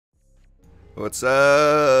What's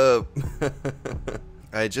up?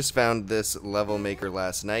 I just found this level maker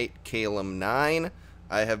last night, Calum 9.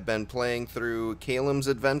 I have been playing through Calum's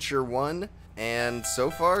Adventure 1, and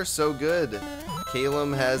so far, so good.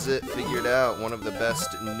 Calum has it figured out, one of the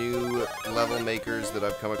best new level makers that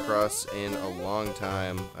I've come across in a long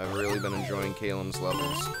time. I've really been enjoying Calum's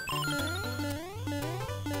levels.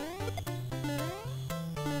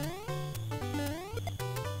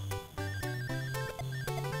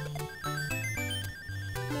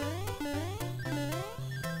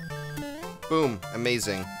 Boom,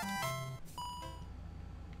 amazing.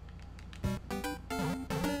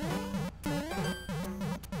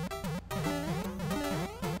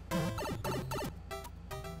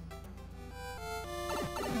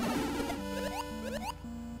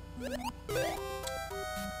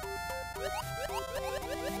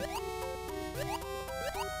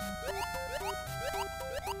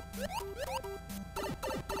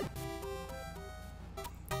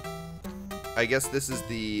 I guess this is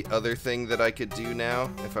the other thing that I could do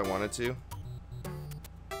now, if I wanted to.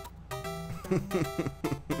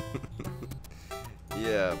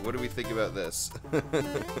 Yeah, what do we think about this?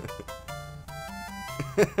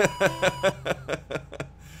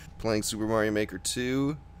 Playing Super Mario Maker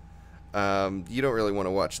 2. You don't really want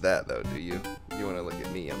to watch that, though, do you? You want to look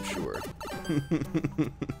at me, I'm sure.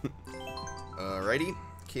 Alrighty.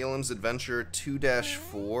 Calum's Adventure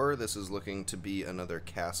 2-4. This is looking to be another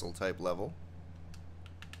castle-type level.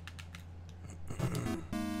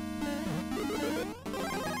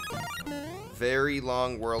 Very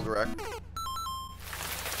long world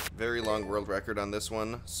record on this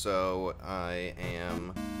one, so I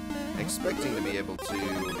am expecting to be able to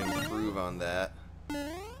improve on that.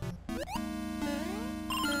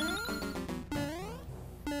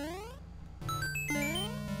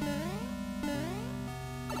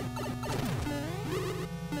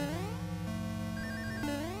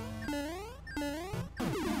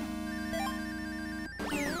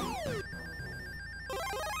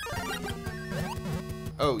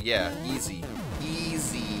 Oh yeah, easy.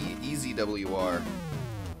 Easy WR.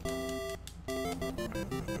 I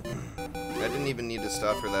didn't even need to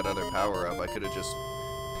stop for that other power-up. I could have just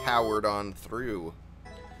powered on through.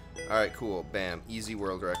 Alright, cool. Bam. Easy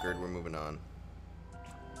world record. We're moving on.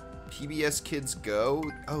 PBS Kids Go?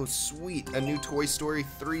 Oh, sweet. A new Toy Story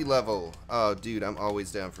 3 level. Oh, dude, I'm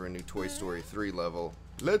always down for a new Toy Story 3 level.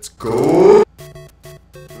 Let's go!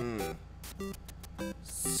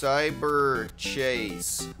 Cyber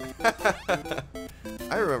Chase.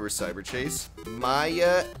 I remember Cyber Chase.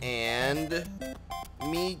 Maya and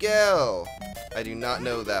Miguel. I do not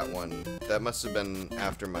know that one. That must have been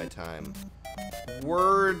after my time.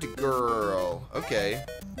 Word Girl. Okay.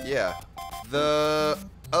 Yeah. The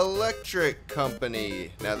Electric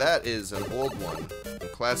Company. Now that is an old one. A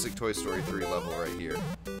classic Toy Story 3 level right here.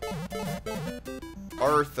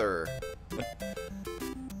 Arthur.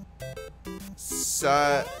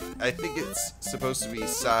 I think it's supposed to be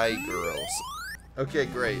Psy Girls. Okay,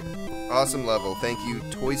 great. Awesome level. Thank you,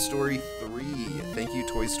 Toy Story 3. Thank you,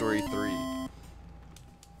 Toy Story 3.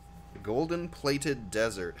 Golden Plated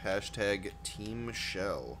Desert. Hashtag Team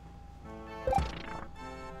Shell.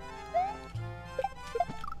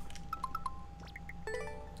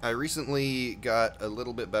 I recently got a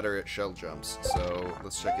little bit better at shell jumps, so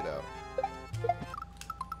let's check it out.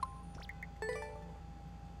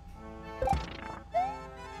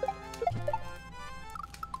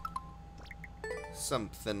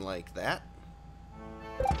 Something like that.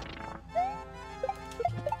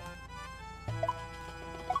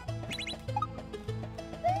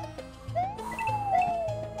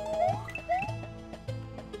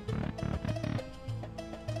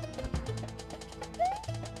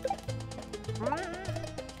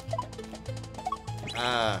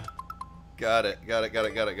 Ah, got it.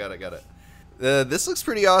 This looks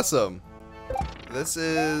pretty awesome. This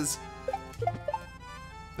is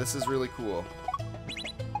really cool.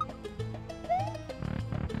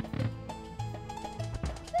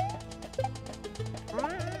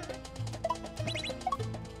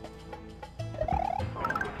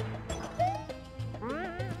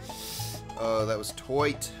 Oh, that was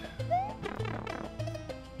toit.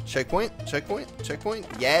 Checkpoint.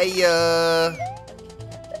 Yeah.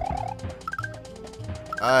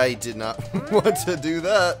 I did not want to do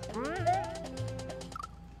that.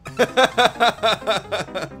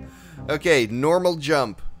 Okay, normal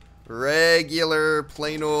jump. Regular,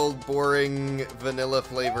 plain old, boring, vanilla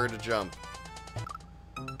flavored jump.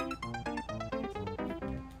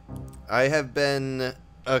 I have been...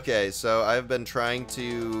 Okay, so I've been trying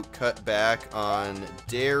to cut back on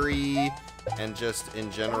dairy and just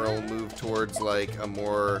in general move towards like a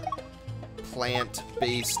more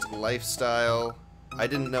plant-based lifestyle. I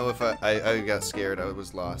didn't know if I got scared. I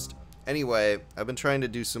was lost. Anyway, I've been trying to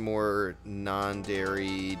do some more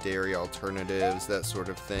non-dairy, dairy alternatives, that sort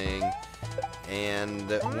of thing. And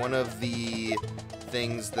one of the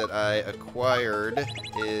things that I acquired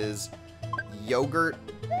is yogurt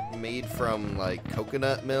made from, like,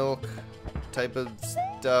 coconut milk type of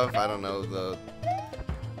stuff. I don't know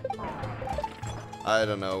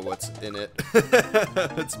what's in it.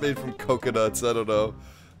 It's made from coconuts. I don't know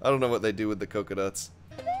what they do with the coconuts.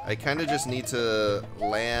 I kind of just need to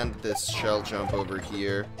land this shell jump over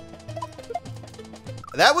here.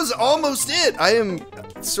 That was almost it! I am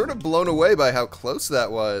sort of blown away by how close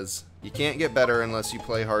that was. You can't get better unless you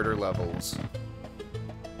play harder levels.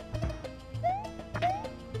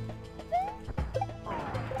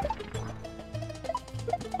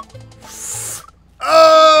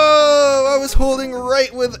 Oh! I was holding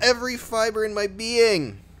right with every fiber in my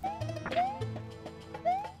being.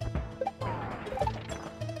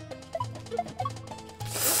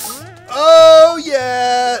 Oh,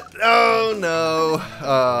 yeah! Oh, no.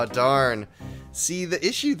 Oh, darn. See, the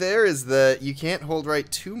issue there is that you can't hold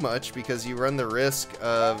right too much because you run the risk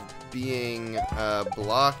of being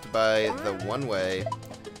blocked by the one-way.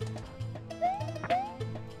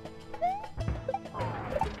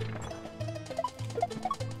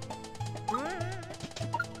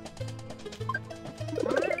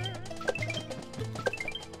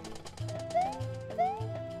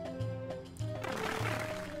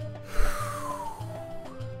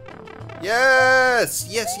 Yes!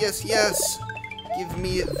 Yes, yes, yes! Give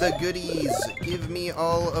me the goodies. Give me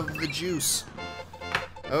all of the juice.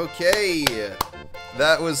 Okay.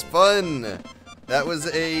 That was fun. That was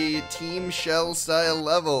a Team Shell style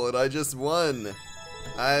level and I just won.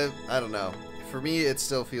 I don't know. For me, it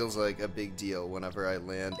still feels like a big deal whenever I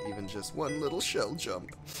land even just one little shell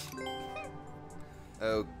jump.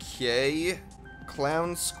 Okay.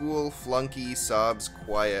 Clown school flunky sobs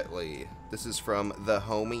quietly. This is from the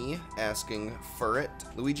homie asking for it.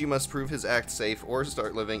 Luigi must prove his act safe or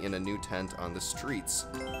start living in a new tent on the streets.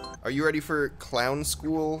 Are you ready for clown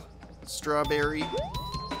school, Strawberry?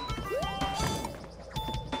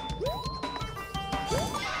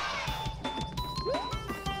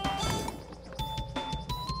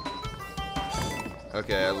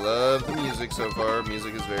 Okay, I love the music so far.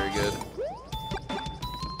 Music is very good.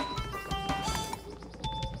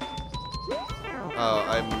 Oh,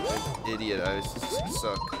 I'm an idiot. I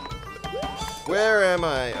suck. Where am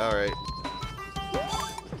I? Alright.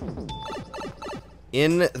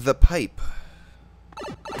 In the pipe.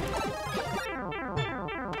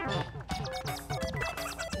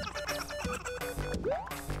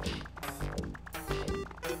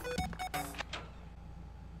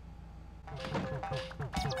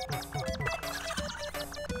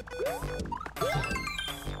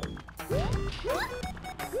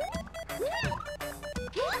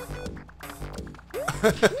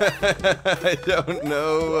 I don't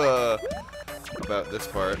know about this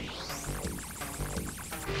part.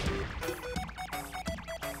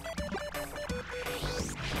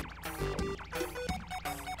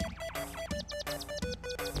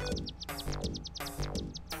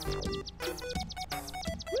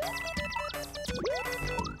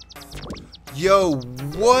 Yo,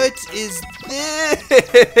 what is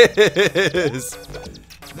this?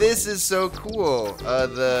 This is so cool.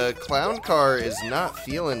 The clown car is not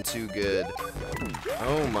feeling too good.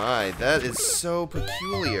 Oh my, that is so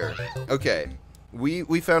peculiar. Okay,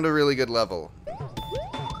 we found a really good level.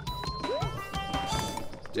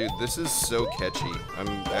 Dude, this is so catchy. I'm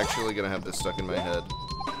actually gonna have this stuck in my head.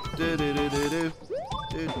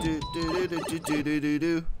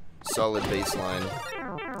 Solid bass line.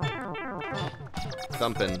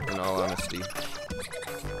 Thumping, in all honesty.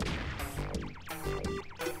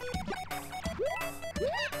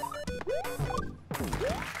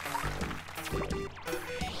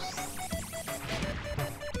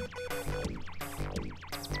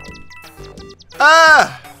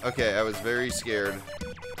 Ah! Okay, I was very scared.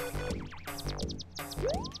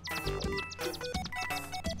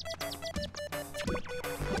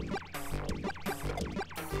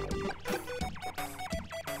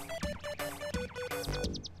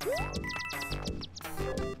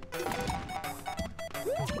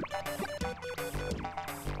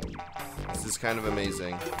 This is kind of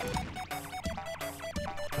amazing.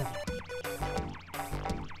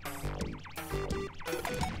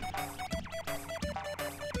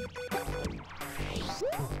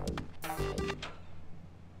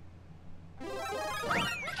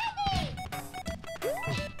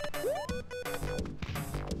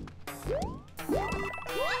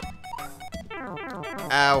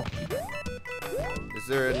 Ow.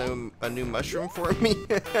 there a new mushroom for me?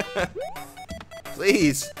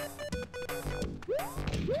 Please.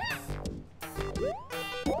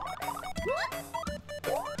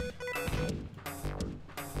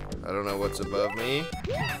 I don't know what's above me.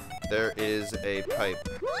 There is a pipe.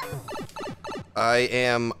 I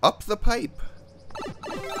am up the pipe.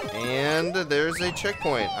 And there's a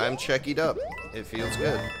checkpoint. I'm checkied up. It feels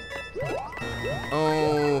good.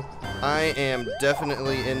 Oh, I am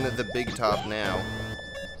definitely in the big top now.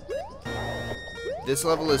 This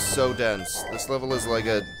level is so dense. This level is like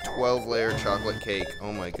a 12-layer chocolate cake.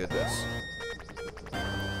 Oh my goodness.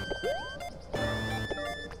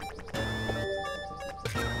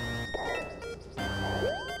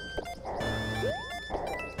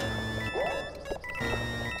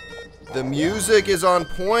 The music is on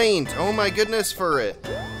point. Oh my goodness for it.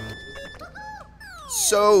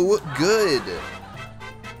 So good.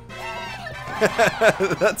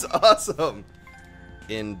 That's awesome.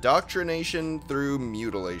 Indoctrination through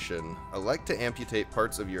mutilation. Elect to amputate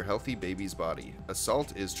parts of your healthy baby's body.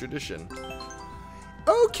 Assault is tradition.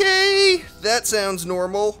 Okay, that sounds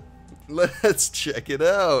normal. Let's check it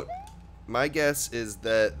out. My guess is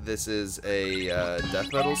that this is a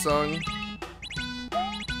death metal song.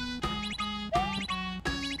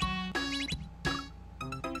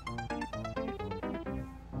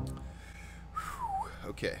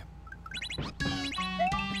 Okay.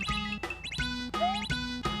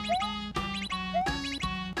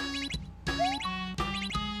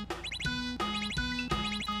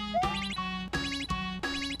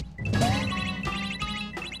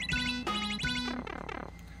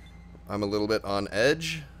 I'm a little bit on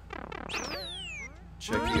edge.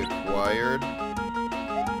 Checky acquired.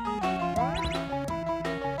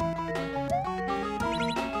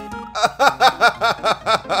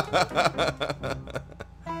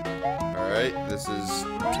 Alright, this is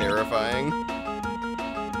terrifying.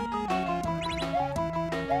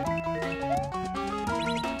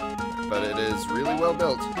 But it is really well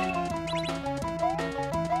built.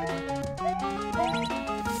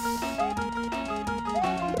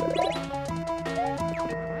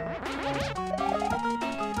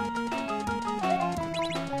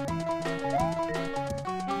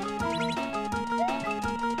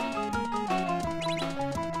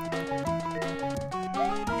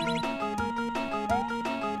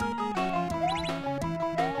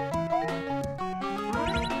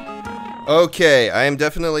 Okay, I am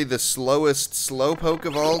definitely the slowest slowpoke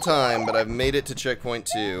of all time, but I've made it to checkpoint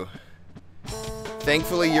 2.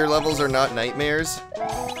 Thankfully, your levels are not nightmares.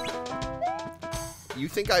 You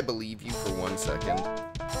think I believe you for 1 second?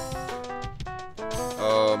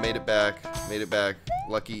 Oh, made it back. Made it back.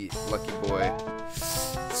 Lucky, lucky boy.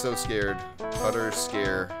 So scared. Utter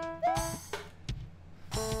scare.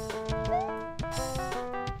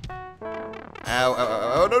 Ow, ow,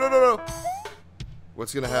 ow, oh, no, no, no, no!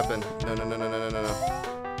 What's gonna happen? No, no, no, no, no, no, no, no.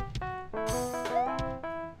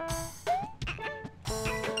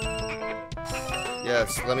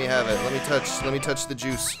 Yes, let me have it. Let me touch the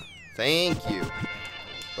juice. Thank you.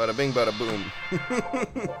 Bada bing, bada boom.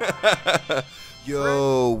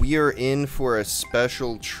 Yo, we are in for a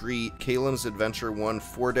special treat. Calem's Adventure 1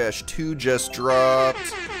 4-2 just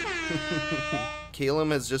dropped. Calem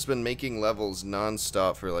has just been making levels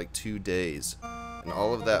non-stop for like 2 days. And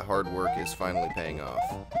all of that hard work is finally paying off.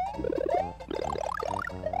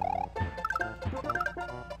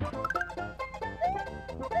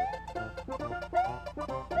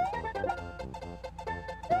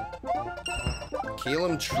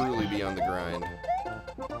 Calem truly be on the grind.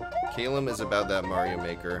 Calem is about that Mario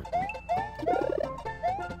Maker.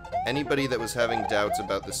 Anybody that was having doubts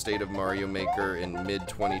about the state of Mario Maker in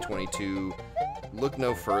mid-2022, look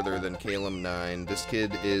no further than Calem 9. This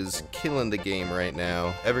kid is killing the game right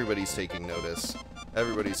now. Everybody's taking notice.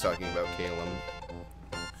 Everybody's talking about Calem.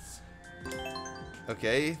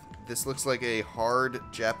 Okay, this looks like a hard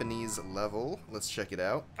Japanese level. Let's check it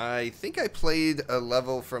out. I think I played a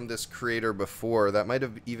level from this creator before. That might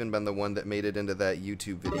have even been the one that made it into that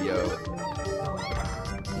YouTube video.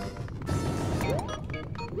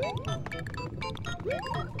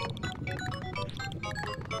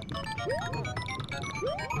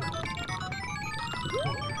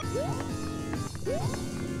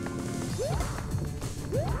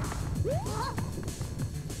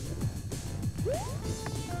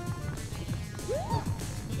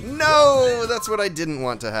 No! That's what I didn't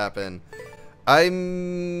want to happen.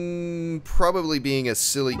 I'm probably being a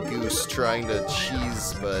silly goose trying to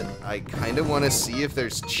cheese, but I kind of want to see if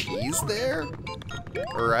there's cheese there?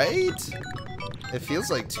 Right? It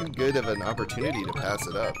feels like too good of an opportunity to pass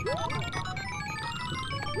it up.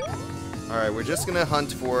 Alright, we're just gonna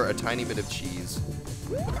hunt for a tiny bit of cheese.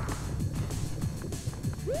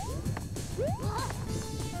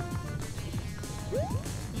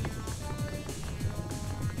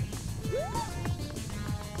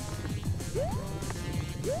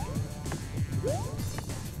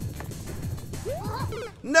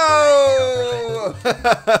 No!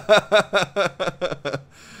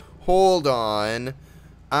 Hold on.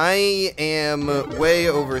 I am way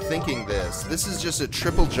overthinking this. This is just a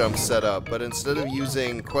triple jump setup, but instead of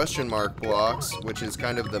using question mark blocks, which is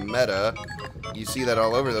kind of the meta, you see that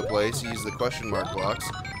all over the place, you use the question mark blocks.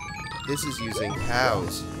 This is using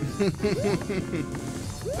cows.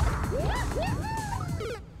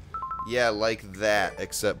 Yeah, like that,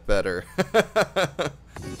 except better.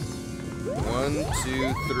 1,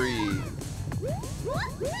 2, 3.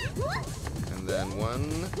 And then 1,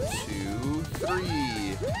 2, 3.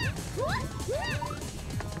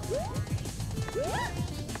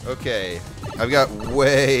 Okay, I've got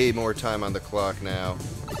way more time on the clock now.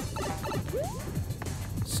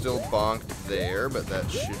 Still bonked there, but that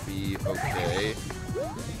should be okay.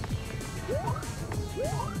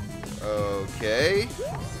 Okay.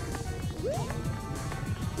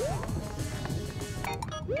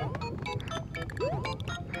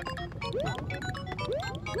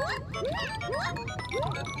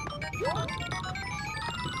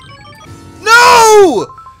 No!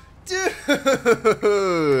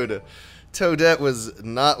 Dude! Toadette was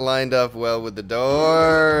not lined up well with the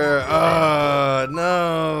door. Oh,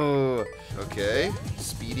 no. Okay,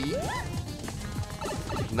 speedy.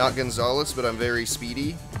 Not Gonzalez, but I'm very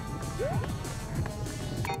speedy.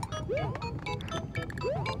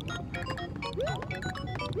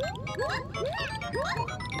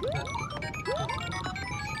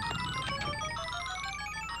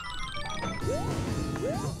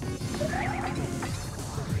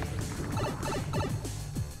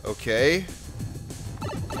 Okay.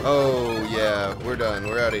 Oh, yeah. We're done.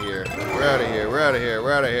 We're out of here. We're out of here. We're out of here.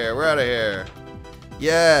 We're out of here. We're out of here.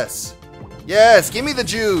 Yes. Yes. Give me the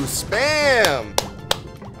juice. Bam.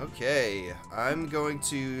 Okay. I'm going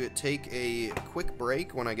to take a quick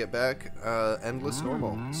break when I get back. Endless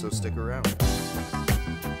normal. So stick around.